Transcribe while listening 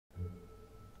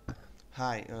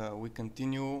Hi, we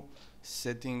continue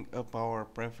setting up our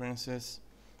preferences.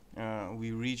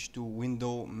 We reach to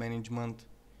window management.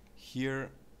 Here,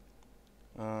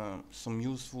 some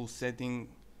useful setting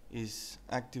is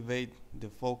activate the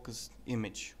focused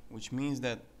image, which means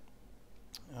that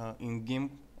in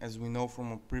GIMP, as we know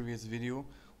from a previous video,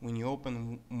 when you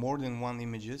open more than one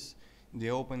images,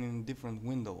 they open in different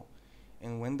window.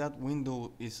 And when that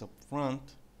window is up front,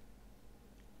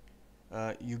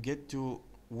 you get to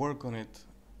work on it.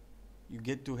 You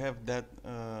get to have that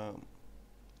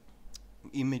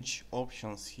image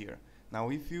options here. Now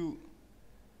if you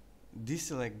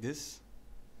deselect this,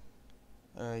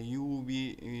 you will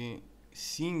be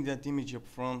seeing that image up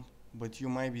front, but you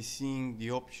might be seeing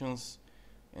the options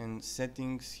and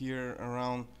settings here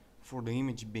around for the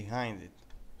image behind it.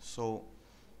 So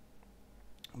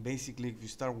basically, if you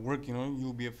start working on it,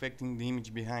 you'll be affecting the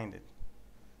image behind it.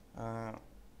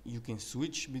 You can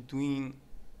switch between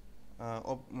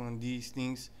on these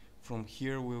things. From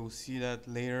here we will see that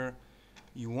later.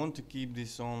 You want to keep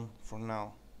this on for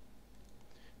now.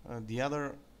 The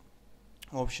other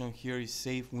option here is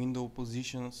save window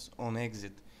positions on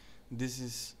exit. This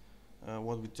is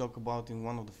what we talked about in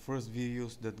one of the first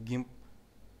videos, that GIMP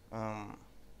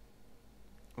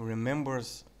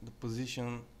remembers the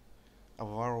position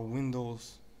of our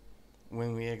windows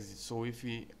when we exit. So if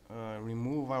we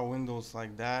remove our windows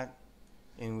like that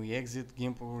and we exit,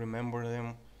 GIMP will remember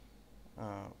them.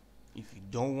 If you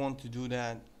don't want to do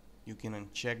that, you can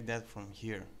uncheck that from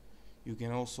here. You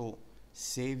can also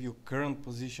save your current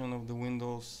position of the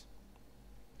windows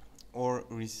or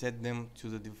reset them to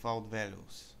the default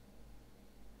values.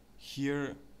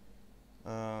 Here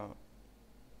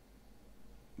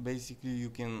basically you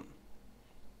can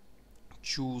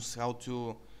choose how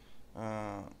to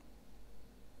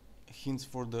hints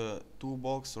for the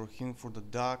toolbox or hint for the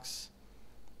docks.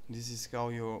 This is how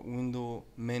your window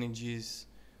manages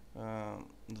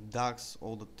the docks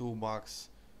or the toolbox.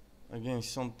 Again,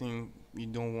 something you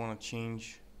don't want to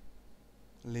change.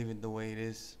 Leave it the way it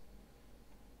is.